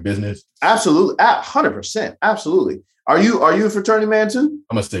life and your business. Absolutely. 100%. Absolutely. Are you a fraternity man too?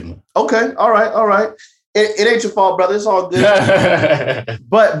 I'm a Sigma. Okay. All right. It ain't your fault, brother. It's all good.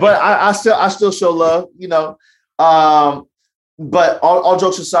 but I still show love, But all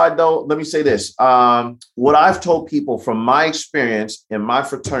jokes aside, though, let me say this. What I've told people from my experience in my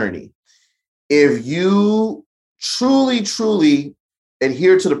fraternity, if you truly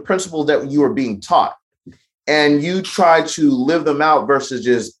adhere to the principles that you are being taught and you try to live them out versus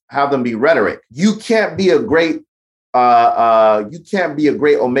just have them be rhetoric, you can't be a great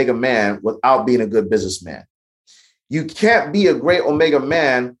Omega man without being a good businessman. You can't be a great Omega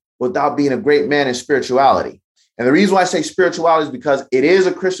man without being a great man in spirituality. And the reason why I say spirituality is because it is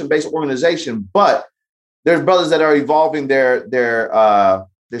a Christian-based organization, but there's brothers that are evolving their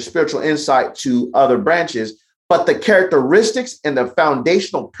spiritual insight to other branches, but the characteristics and the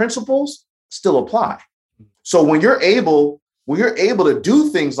foundational principles still apply. So when you're able to do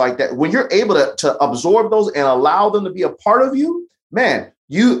things like that, when you're able to absorb those and allow them to be a part of you, man,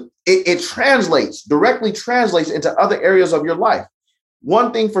 it directly translates into other areas of your life.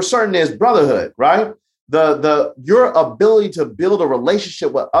 One thing for certain is brotherhood, right? Your ability to build a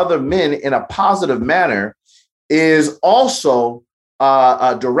relationship with other men in a positive manner is also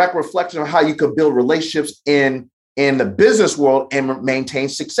a direct reflection of how you could build relationships in the business world and maintain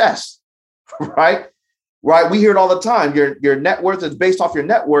success, right? Right. We hear it all the time. Your net worth is based off your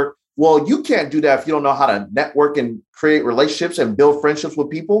network. Well, you can't do that if you don't know how to network and create relationships and build friendships with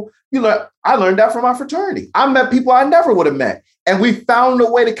people. I learned that from my fraternity. I met people I never would have met. And we found a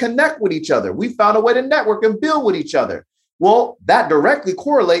way to connect with each other. We found a way to network and build with each other. Well, that directly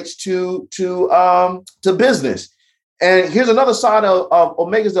correlates to business. And here's another side of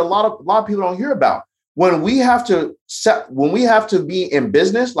Omegas that a lot of people don't hear about. When we have to be in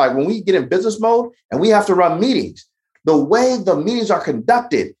business, like when we get in business mode and we have to run meetings, the way the meetings are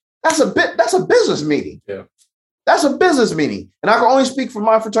conducted, that's a business meeting. Yeah. That's a business meeting. And I can only speak for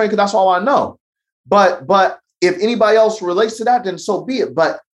my fraternity because that's all I know. But if anybody else relates to that, then so be it.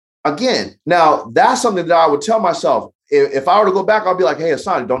 But again, now that's something that I would tell myself. If I were to go back, I'll be like, hey,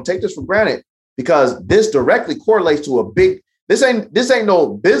 Hasani, don't take this for granted, because this directly correlates to a big, this ain't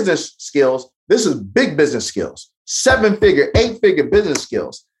no business skills. This is big business skills, 7-figure, 8-figure business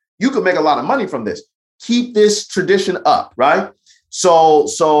skills. You could make a lot of money from this. Keep this tradition up, right?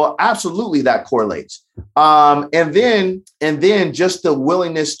 So absolutely that correlates. And then just the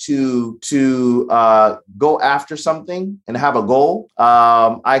willingness to go after something and have a goal.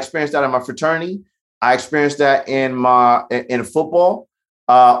 I experienced that in my fraternity. I experienced that in football.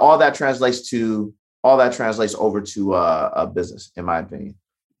 All that translates over to a business, in my opinion.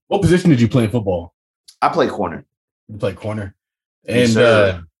 What position did you play in football? I played corner. You played corner.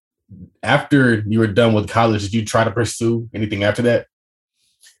 And after you were done with college, did you try to pursue anything after that?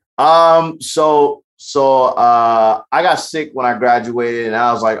 So I got sick when I graduated, and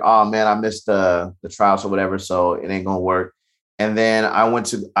I was like, oh man, I missed the trials or whatever, so it ain't gonna work. And then I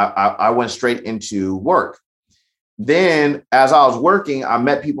went straight into work. Then as I was working, I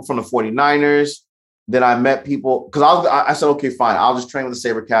met people from the 49ers. Then I met people because I said, okay, fine, I'll just train with the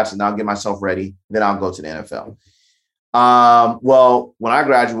SaberCats and I'll get myself ready. Then I'll go to the NFL. Well, when I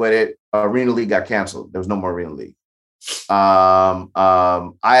graduated, Arena League got canceled. There was no more Arena League.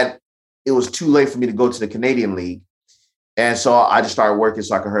 It was too late for me to go to the Canadian League. And so I just started working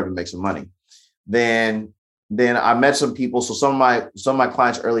so I could hurry and make some money. Then I met some people. So some of my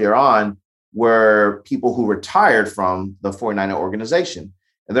clients earlier on were people who retired from the 49er organization.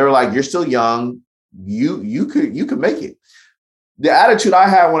 And they were like, you're still young. You could make it. The attitude I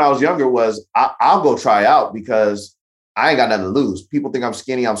had when I was younger was I'll go try out because I ain't got nothing to lose. People think I'm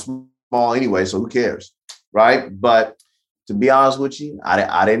skinny. I'm small anyway. So who cares? Right. But to be honest with you,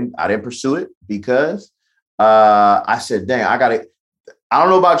 I didn't pursue it because I said, dang, I don't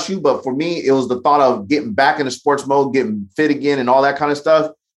know about you, but for me, it was the thought of getting back into sports mode, getting fit again and all that kind of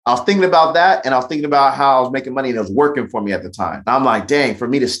stuff. I was thinking about that. And I was thinking about how I was making money and it was working for me at the time. And I'm like, dang, for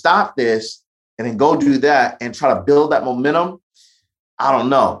me to stop this and then go do that and try to build that momentum, I don't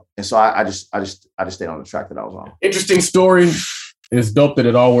know. And so I just stayed on the track that I was on. Interesting story. It's dope that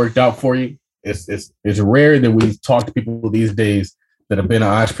it all worked out for you. It's rare that we talk to people these days that have been an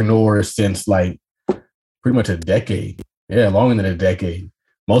entrepreneur since like pretty much a decade. Yeah, longer than a decade.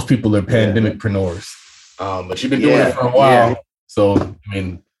 Most people are pandemicpreneurs. But you've been doing it for a while. Yeah. So, I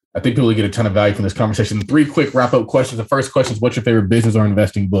mean, I think people get a ton of value from this conversation. 3 quick wrap-up questions. The first question is, what's your favorite business or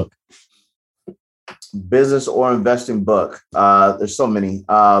investing book? Business or investing book. There's so many.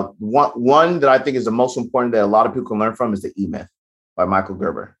 One that I think is the most important that a lot of people can learn from is The E-Myth by Michael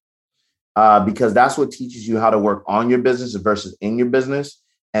Gerber. Because that's what teaches you how to work on your business versus in your business.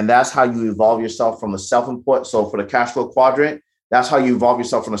 And that's how you evolve yourself from the self-employed. So for the cash flow quadrant, that's how you evolve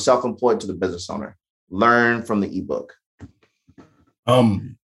yourself from the self-employed to the business owner. Learn from the ebook.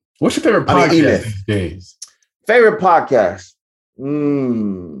 What's your favorite podcast these days? Favorite podcast?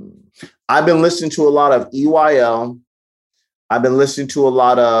 I've been listening to a lot of EYL. I've been listening to a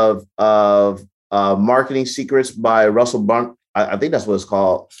lot of Marketing Secrets by Russell Brunson. I think that's what it's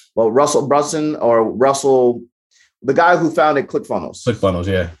called. Well, Russell Brunson or Russell, the guy who founded ClickFunnels. ClickFunnels,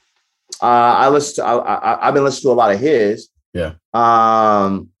 yeah. I've been listening to a lot of his. Yeah.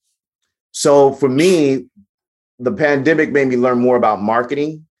 So for me, the pandemic made me learn more about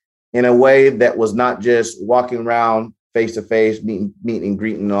marketing in a way that was not just walking around face to face, meeting and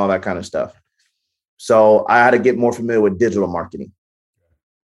greeting and all that kind of stuff. So I had to get more familiar with digital marketing.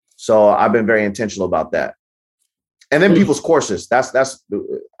 So I've been very intentional about that. And then people's courses.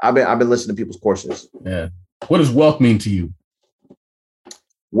 I've been listening to people's courses. Yeah. What does wealth mean to you?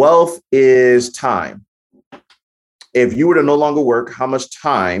 Wealth is time. If you were to no longer work, how much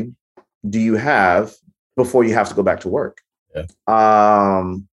time do you have before you have to go back to work? Yeah.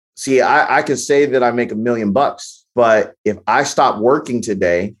 See, I can say that I make $1 million, but if I stop working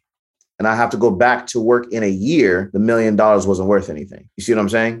today and I have to go back to work in a year, the $1 million wasn't worth anything. You see what I'm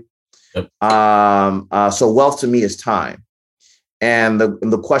saying? Yep. So wealth to me is time. And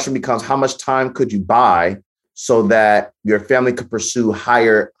the question becomes, how much time could you buy so that your family could pursue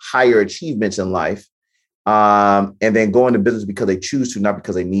higher achievements in life, and then go into business because they choose to, not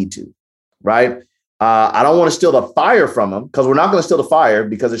because they need to, right? I don't want to steal the fire from them, because we're not going to steal the fire,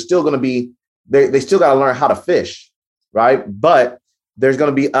 because there's still going to be, they still got to learn how to fish, right? But there's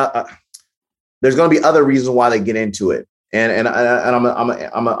going to be There's going to be other reasons why they get into it. And I'm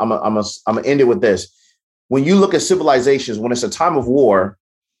gonna end it with this. When you look at civilizations, when it's a time of war,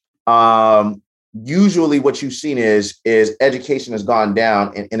 usually what you've seen is education has gone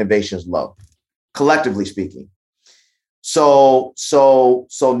down and innovation is low, collectively speaking. So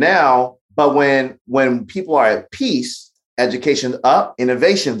now, but when people are at peace, education's up,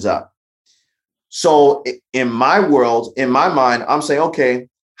 innovation's up. So in my world, in my mind, I'm saying, okay,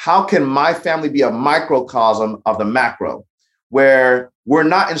 how can my family be a microcosm of the macro, where we're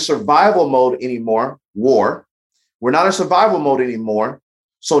not in survival mode anymore, war. We're not in survival mode anymore.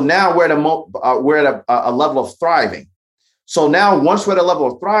 So now we're at a level of thriving. So now once we're at a level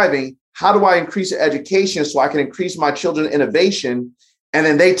of thriving, how do I increase education so I can increase my children's innovation? And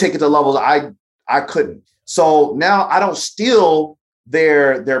then they take it to levels I couldn't. So now I don't steal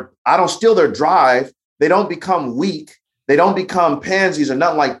their drive. They don't become weak. They don't become pansies or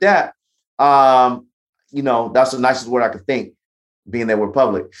nothing like that. That's the nicest word I could think, being that we're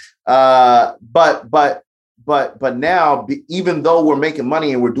public. But now, even though we're making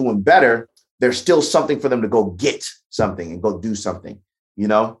money and we're doing better, there's still something for them to go get something and go do something,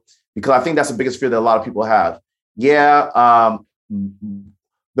 because I think that's the biggest fear that a lot of people have. Yeah.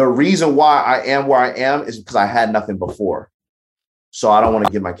 The reason why I am where I am is because I had nothing before. So I don't want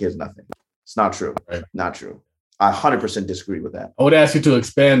to give my kids nothing. It's not true. Right. Not true. I 100% disagree with that. I would ask you to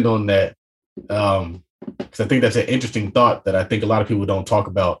expand on that, because I think that's an interesting thought that I think a lot of people don't talk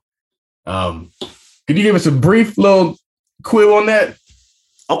about. Could you give us a brief little quill on that?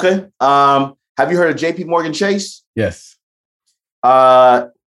 Okay. Have you heard of JP Morgan Chase? Yes.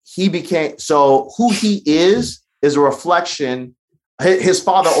 Who he is a reflection. His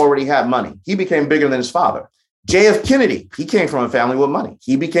father already had money. He became bigger than his father. JF Kennedy, he came from a family with money.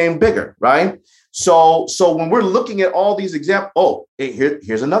 He became bigger, right? So when we're looking at all these examples,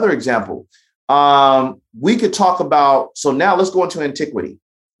 here's another example. We could talk about, so now let's go into antiquity,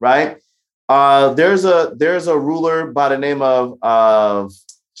 right? There's a ruler by the name of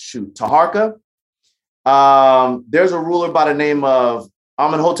Taharka. There's a ruler by the name of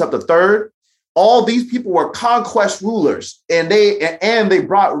Amenhotep III. All these people were conquest rulers, and they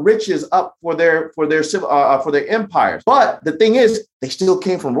brought riches up for their empires. But the thing is, they still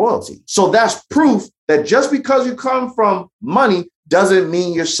came from royalty. So that's proof that just because you come from money doesn't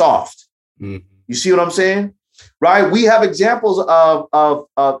mean you're soft. Mm. You see what I'm saying? Right? We have examples of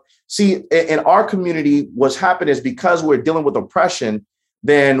in our community, what's happened is because we're dealing with oppression,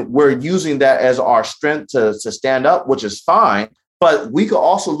 then we're using that as our strength to stand up, which is fine. But we could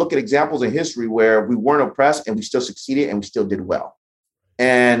also look at examples in history where we weren't oppressed and we still succeeded and we still did well.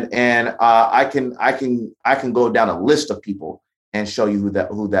 And I can go down a list of people and show you who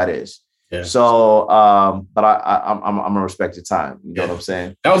that is. Yeah. So, but I'm gonna respect your time. You know what I'm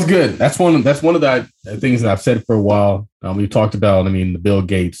saying? That was good. That's one of the things that I've said for a while. We've talked about. The Bill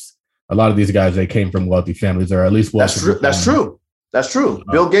Gates. A lot of these guys, they came from wealthy families, or at least wealthy. That's true.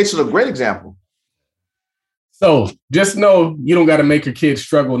 Bill Gates is a great example. So just know you don't got to make your kids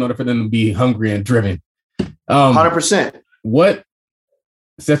struggle in order for them to be hungry and driven. 100%. What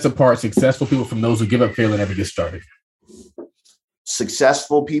sets apart successful people from those who give up, fail, and never get started?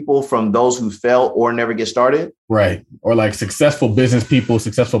 Successful people from those who fail or never get started? Right. Or like successful business people,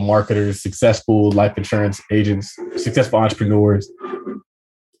 successful marketers, successful life insurance agents, successful entrepreneurs.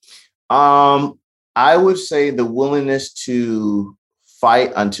 I would say the willingness to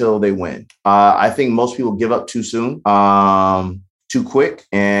fight until they win. I think most people give up too soon, too quick.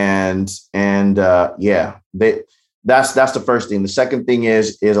 That's the first thing. The second thing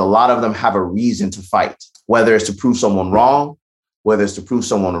is a lot of them have a reason to fight, whether it's to prove someone wrong, whether it's to prove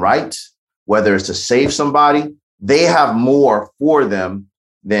someone right, whether it's to save somebody. They have more for them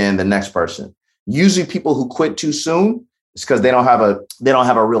than the next person. Usually people who quit too soon, it's because they don't have a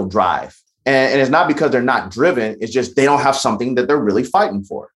real drive. And it's not because they're not driven. It's just they don't have something that they're really fighting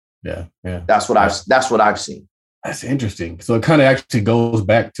for. Yeah. That's what I've seen. That's interesting. So it kind of actually goes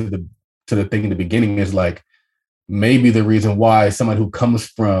back to the thing in the beginning is like maybe the reason why someone who comes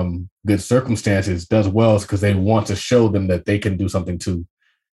from good circumstances does well is because they want to show them that they can do something too.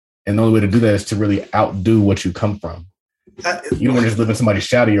 And the only way to do that is to really outdo what you come from. You don't want to just live in somebody's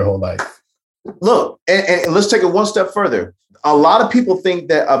shadow your whole life. Look, and let's take it one step further. A lot of people think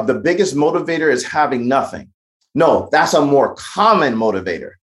that the biggest motivator is having nothing. No, that's a more common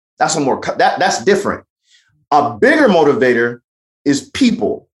motivator. That's different. A bigger motivator is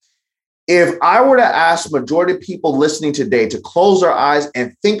people. If I were to ask majority of people listening today to close their eyes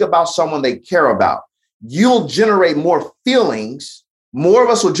and think about someone they care about, you'll generate more feelings. More of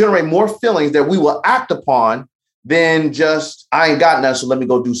us will generate more feelings that we will act upon than just, I ain't got nothing, so let me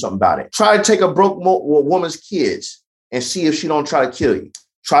go do something about it. Try to take a broke woman's kids and see if she don't try to kill you.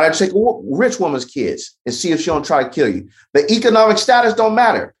 Try to take a rich woman's kids and see if she don't try to kill you. The economic status don't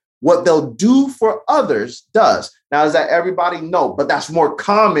matter. What they'll do for others does. Now, is that everybody? No, but that's more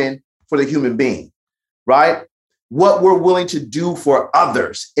common for the human being, right? What we're willing to do for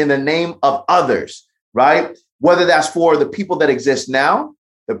others in the name of others, right? Whether that's for the people that exist now,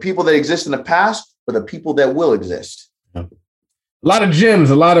 the people that exist in the past, or the people that will exist. A lot of gems,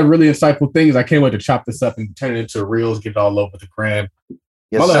 a lot of really insightful things. I can't wait to chop this up and turn it into reels, get it all over the gram.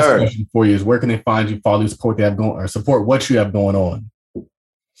 Yes, my last sir. question for you is, where can they find you, follow you, support they have going, or support what you have going on?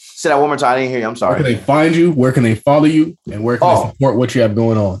 Say that one more time. I didn't hear you. I'm sorry. Where can they find you? Where can they follow you? And where can they support what you have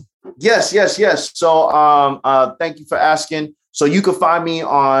going on? Yes. So thank you for asking. So you can find me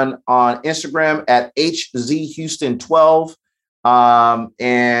on Instagram at HZHouston12.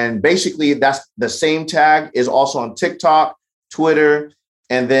 And basically that's the same tag is also on TikTok, Twitter.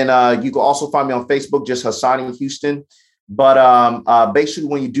 And then you can also find me on Facebook, just Hasani Houston. But basically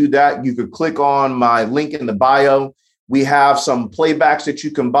when you do that, you could click on my link in the bio. We have some playbacks that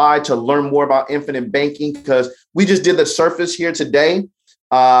you can buy to learn more about infinite banking, because we just did the surface here today.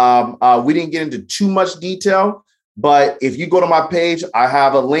 We didn't get into too much detail, but if you go to my page, I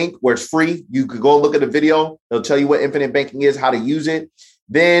have a link where it's free. You could go look at the video. It'll tell you what infinite banking is, how to use it.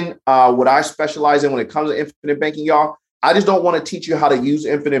 Then what I specialize in when it comes to infinite banking, y'all, I just don't want to teach you how to use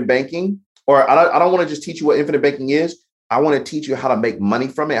infinite banking, or I don't want to just teach you what infinite banking is. I want to teach you how to make money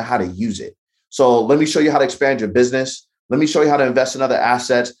from it and how to use it. So let me show you how to expand your business. Let me show you how to invest in other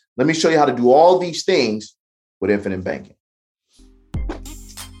assets. Let me show you how to do all these things with infinite banking.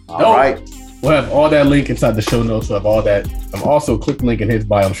 All right. We'll have all that link inside the show notes. We'll have all that. Also, click the link in his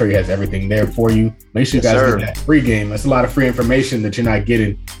bio. I'm sure he has everything there for you. Make sure you guys get that free game. That's a lot of free information that you're not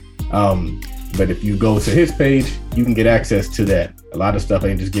getting. But if you go to his page, you can get access to that. A lot of stuff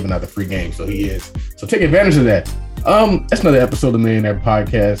ain't just giving out the free game. So he is. So take advantage of that. That's another episode of the Millionaire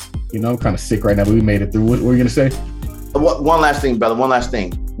Podcast. You know, I'm kind of sick right now, but we made it through. What were you going to say? One last thing, brother. One last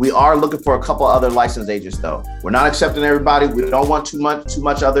thing. We are looking for a couple other licensed agents, though. We're not accepting everybody. We don't want too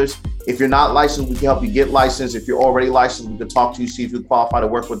much others. If you're not licensed, we can help you get licensed. If you're already licensed, we can talk to you, see if you qualify to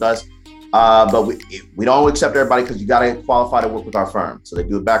work with us. But we don't accept everybody, because you got to qualify to work with our firm. So they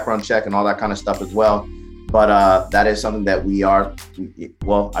do a background check and all that kind of stuff as well. But that is something that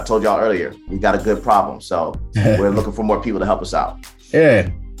I told y'all earlier, we got a good problem. So we're looking for more people to help us out. Yeah,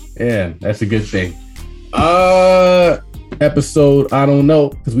 that's a good thing. Episode, I don't know,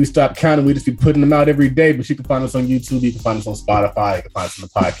 because we stopped counting. We just be putting them out every day. But you can find us on YouTube. You can find us on Spotify. You can find us on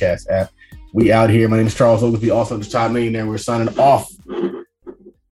the podcast app. We out here. My name is Charles Oglesby, also the Top Millionaire. We're signing off.